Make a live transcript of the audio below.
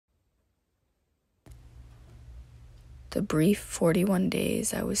The brief 41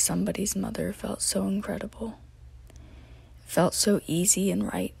 days I was somebody's mother felt so incredible. It felt so easy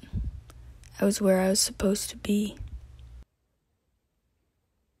and right. I was where I was supposed to be.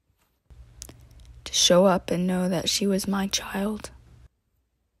 To show up and know that she was my child.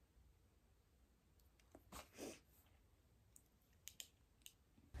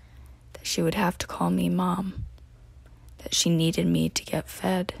 That she would have to call me mom. That she needed me to get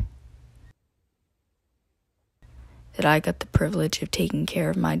fed. That I got the privilege of taking care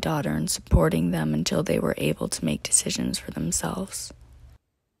of my daughter and supporting them until they were able to make decisions for themselves.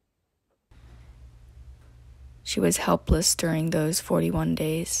 She was helpless during those 41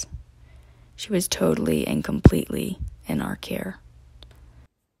 days. She was totally and completely in our care.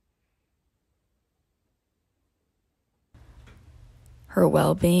 Her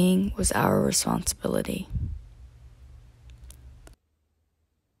well-being was our responsibility.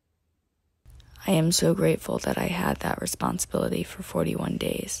 I am so grateful that I had that responsibility for 41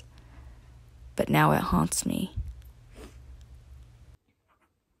 days, but now it haunts me.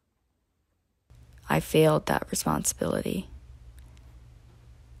 I failed that responsibility.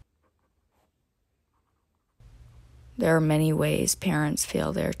 There are many ways parents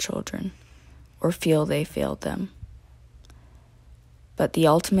fail their children, or feel they failed them. But the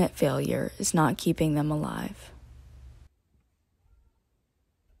ultimate failure is not keeping them alive.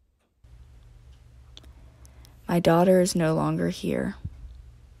 My daughter is no longer here.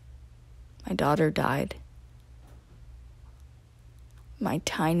 My daughter died. My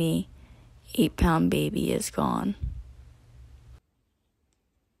tiny 8-pound baby is gone.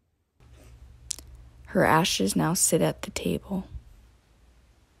 Her ashes now sit at the table.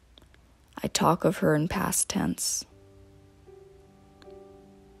 I talk of her in past tense.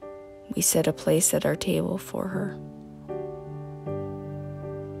 We set a place at our table for her.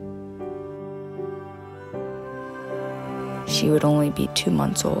 She would only be 2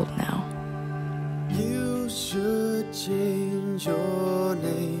 months old now. You should change your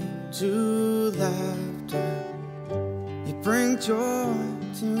name to laughter. You bring joy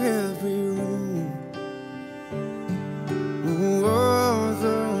to every room. All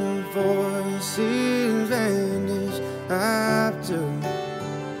the voices vanish after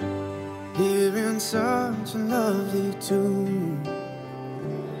hearing such a lovely tune.